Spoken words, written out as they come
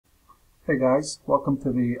Hey guys, welcome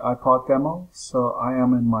to the iPod demo. So I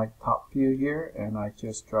am in my top view here and I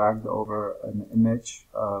just dragged over an image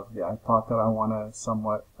of the iPod that I want to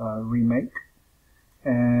somewhat remake.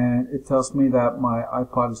 And it tells me that my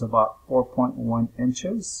iPod is about 4.1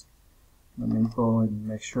 inches. Let me go and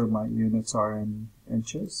make sure my units are in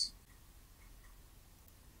inches.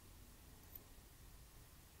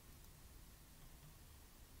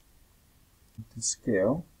 To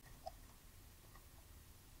scale.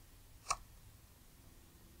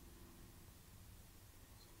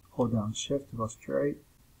 Hold down shift to go straight.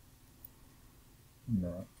 And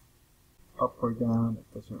then up or down,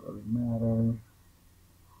 it doesn't really matter.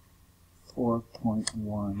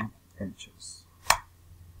 4.1 inches.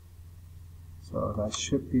 So that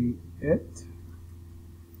should be it.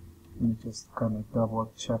 Let me just kind of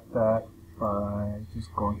double check that by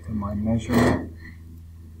just going to my measurement.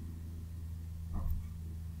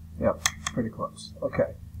 Yep, pretty close.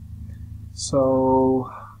 Okay.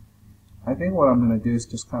 So I think what I'm going to do is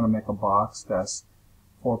just kind of make a box that's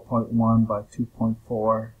 4.1 by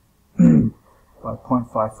 2.4 by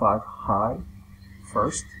 0.55 high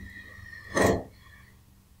first. So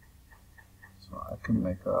I can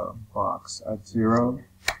make a box at 0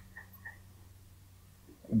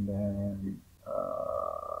 and then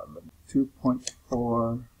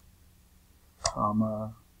 2.4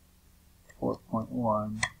 comma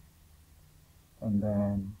 4.1 and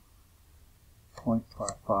then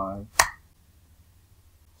 0.55.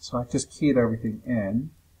 So I just keyed everything in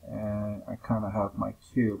and I kind of have my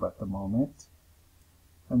cube at the moment.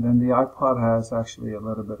 And then the iPod has actually a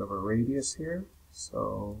little bit of a radius here.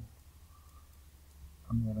 So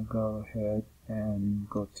I'm going to go ahead and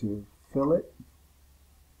go to fillet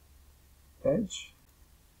edge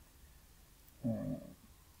and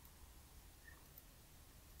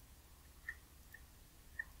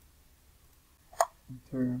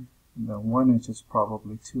enter. And then 1 inch is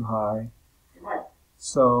probably too high.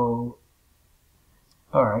 So,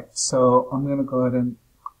 alright, so I'm going to go ahead and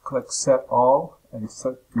click set all and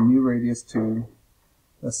set the new radius to,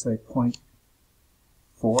 let's say,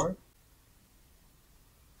 0.4.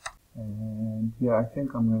 And yeah, I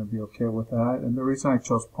think I'm going to be okay with that. And the reason I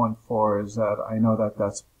chose 0.4 is that I know that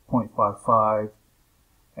that's 0.55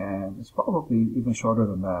 and it's probably even shorter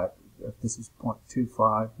than that. If this is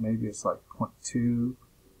 0.25, maybe it's like 0.2.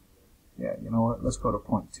 Yeah, you know what? Let's go to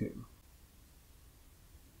 0.2.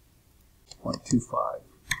 0.25.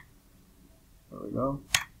 There we go.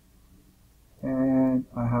 And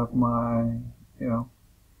I have my,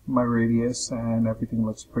 my radius and everything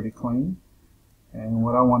looks pretty clean. And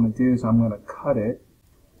what I want to do is I'm going to cut it,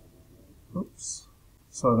 oops,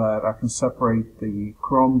 so that I can separate the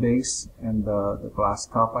chrome base and the glass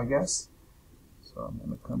top, I guess. So I'm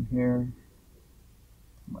going to come here,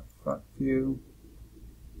 my front view,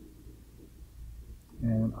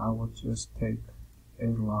 and I will just take a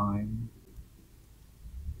line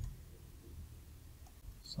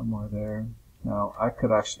somewhere there. Now I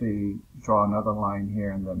could actually draw another line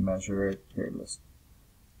here and then measure it. Here,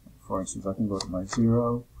 for instance, I can go to my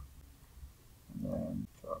 0 and then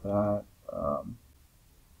draw that.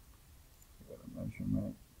 Get a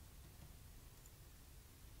measurement.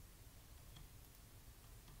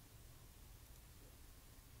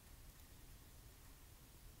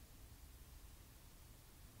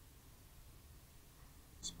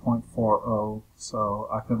 It's 0.40, so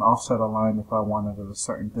I can offset a line if I wanted at a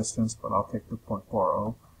certain distance, but I'll take the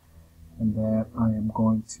 0.40. And then I am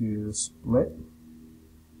going to split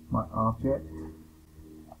my object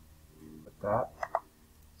with that.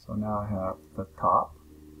 So now I have the top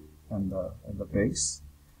and the base.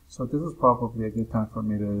 So this is probably a good time for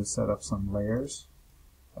me to set up some layers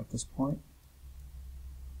at this point.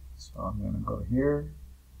 So I'm going to go here,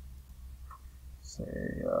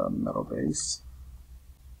 say metal base.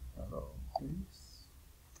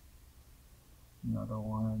 Another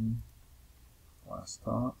one, glass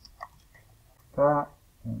top, that,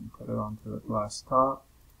 and put it onto the glass top.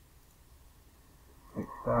 Take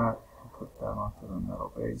that and put that onto the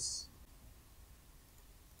metal base.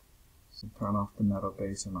 So turn off the metal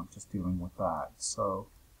base and I'm just dealing with that. So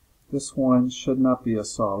this one should not be a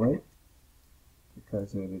solid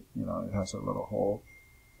because it has a little hole.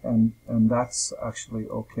 And that's actually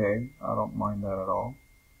okay. I don't mind that at all.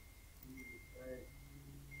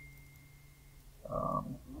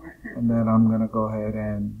 And then I'm going to go ahead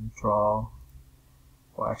and draw,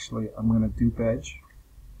 well actually I'm going to dupe edge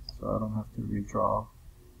so I don't have to redraw.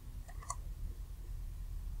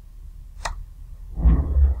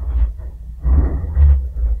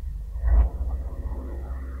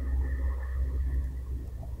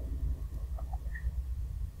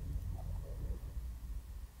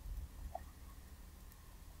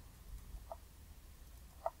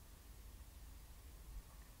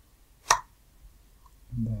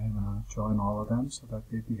 join all of them so that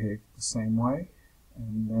they behave the same way,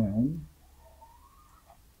 and then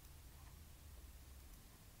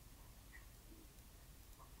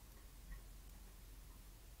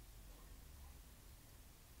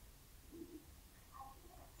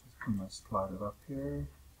I'm going to slide it up here.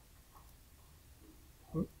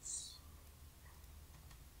 Oops.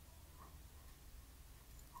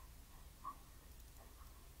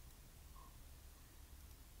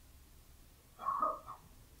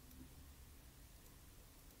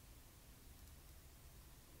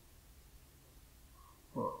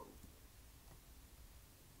 Whoa.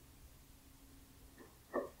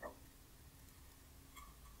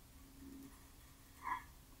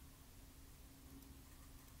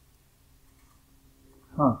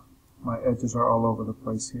 Huh. My edges are all over the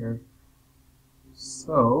place here.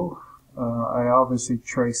 So, I obviously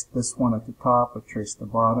traced this one at the top, I traced the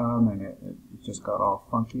bottom, and it just got all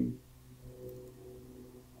funky.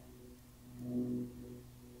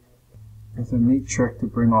 It's a neat trick to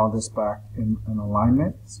bring all this back in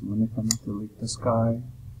alignment. So let me kind of delete this guy.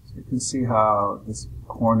 So you can see how this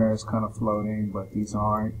corner is kind of floating, but these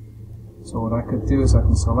aren't. So what I could do is I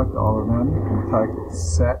can select all of them and type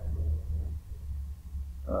set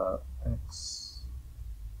x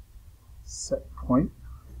set point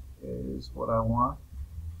is what I want.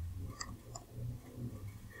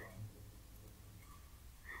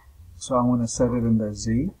 So I want to set it in the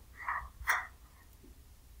Z,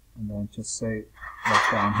 and then just say right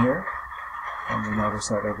down here, and you notice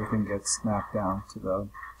that everything gets snapped down to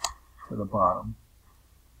the bottom.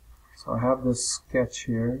 So I have this sketch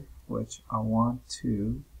here which I want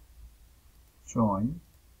to join,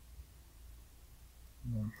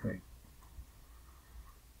 and then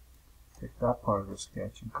take that part of the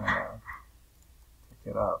sketch and kind of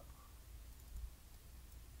pick it up.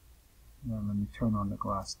 And then let me turn on the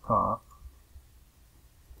glass top,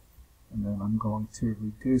 and then I'm going to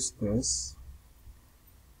reduce this,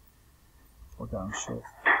 hold down shift,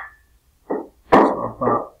 so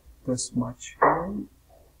about this much here,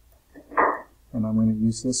 and I'm going to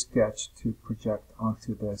use this sketch to project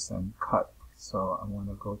onto this and cut. So I'm going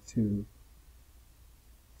to go to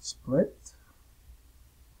split,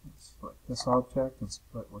 select this object and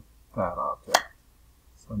split with that object.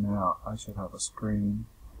 So now I should have a screen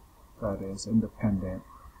that is independent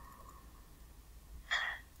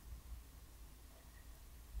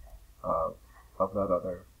of that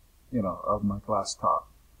other, of my glass top.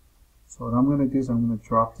 So what I'm going to do is I'm going to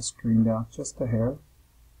drop the screen down just a hair.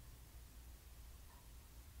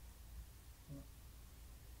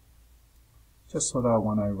 Just so that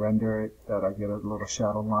when I render it, that I get a little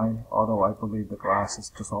shadow line, although I believe the glass is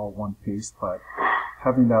just all one piece, but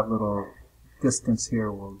having that little distance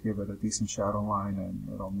here will give it a decent shadow line, and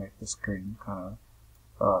it'll make the screen kind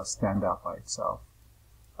of stand out by itself.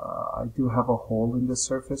 I do have a hole in the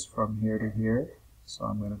surface from here to here, so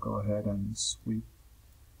I'm going to go ahead and sweep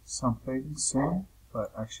something soon,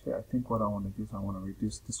 but actually I think what I want to do is I want to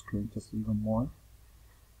reduce the screen just even more,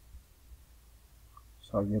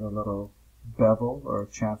 so I get a little bevel or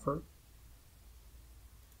chamfer.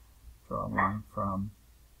 Draw a line from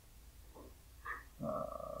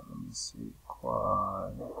let me see,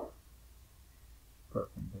 quad,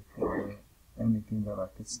 perpendicular, anything that I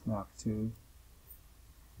could snap to.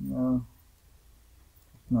 No,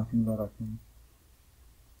 there's nothing that I can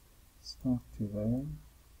snap to there.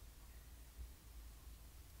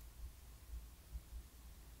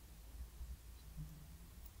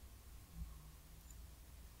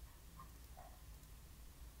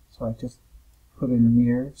 So I just put in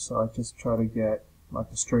near, so I just try to get like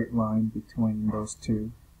a straight line between those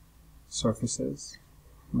two surfaces.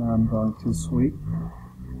 Now I'm going to sweep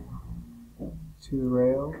to the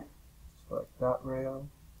rail, select that rail,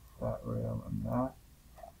 and that.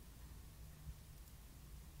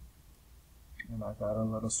 And I got a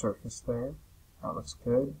little surface there. That looks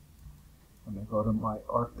good. I'm going to go to my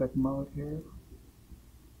Arctic mode here.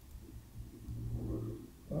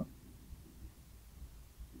 Yep.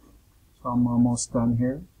 So I'm almost done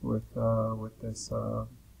here with this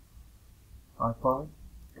ipod.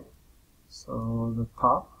 So the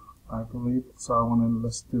top, I believe, so I want to,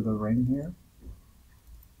 let's do the ring here.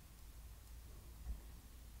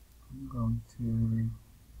 I'm going to,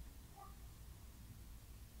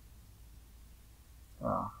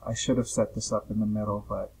 I should have set this up in the middle,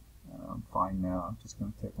 but I'm fine now. I'm just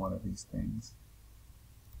going to take one of these things.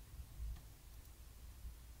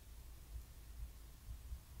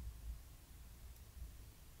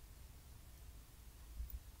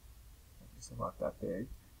 It's about that big.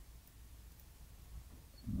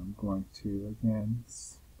 And I'm going to, again,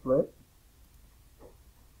 split.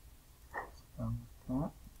 Down like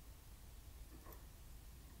that.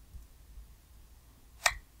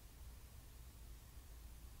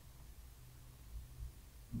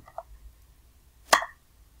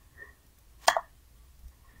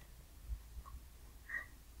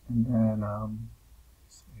 And then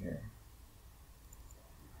let's see here.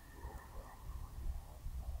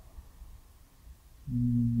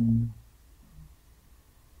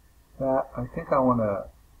 That I think I want to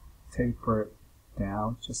taper it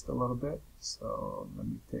down just a little bit. So let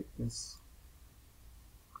me take this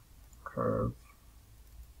curve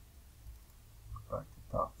back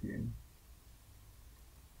to top view.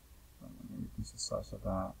 Let me reduce the size of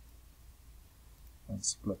that and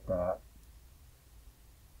split that.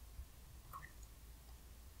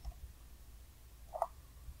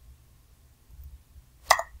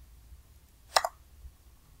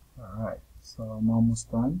 Alright, so I'm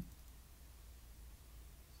almost done.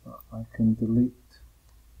 So I can delete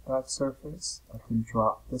that surface. I can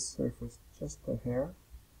drop this surface just a hair.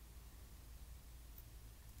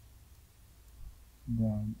 And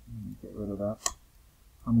then let me get rid of that.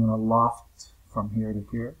 I'm going to loft from here to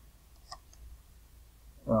here.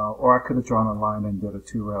 Or I could have drawn a line and did a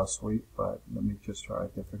 2-rail sweep, but let me just try a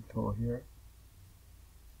different tool here.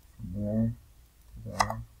 From there to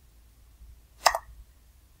there.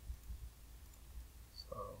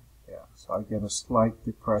 So I get a slight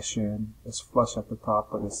depression. It's flush at the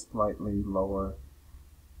top, but it's slightly lower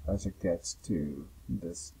as it gets to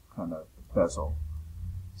this kind of bezel.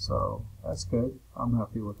 So that's good. I'm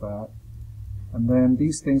happy with that. And then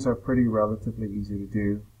these things are pretty relatively easy to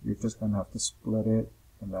do. You're just going to have to split it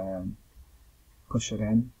and then push it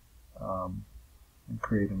in and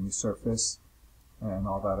create a new surface and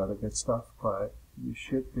all that other good stuff. But you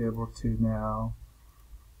should be able to now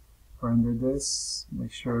render this.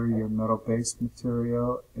 Make sure your metal base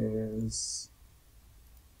material is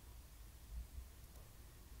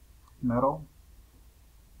metal,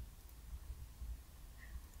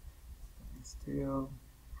 steel,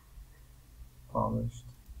 polished.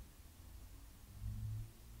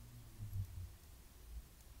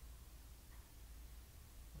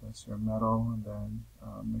 That's your metal, and then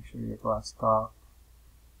make sure your glass top.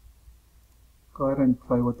 Go ahead and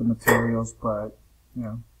play with the materials, but you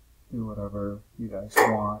know, do whatever you guys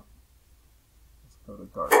want. Let's go to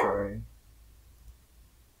dark gray.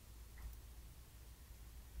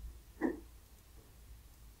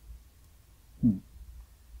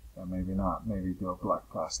 Yeah, maybe not. Maybe do a black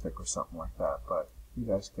plastic or something like that. But you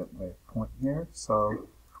guys get my point here. So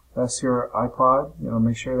that's your iPod. You know,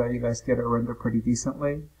 make sure that you guys get it rendered pretty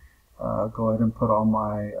decently. Go ahead and put all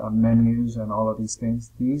my menus and all of these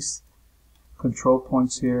things. These control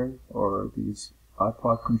points here, or these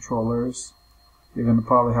iPod controllers, you're going to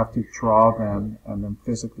probably have to draw them and then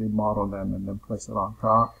physically model them and then place it on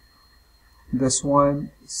top. This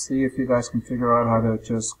one, see if you guys can figure out how to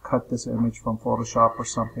just cut this image from Photoshop or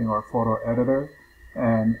something, or a photo editor,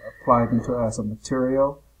 and apply it into as a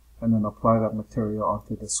material, and then apply that material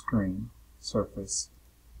onto the screen surface,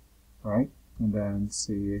 right? And then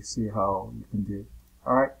see how you can do.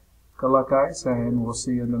 All right, good luck guys, and we'll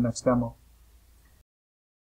see you in the next demo.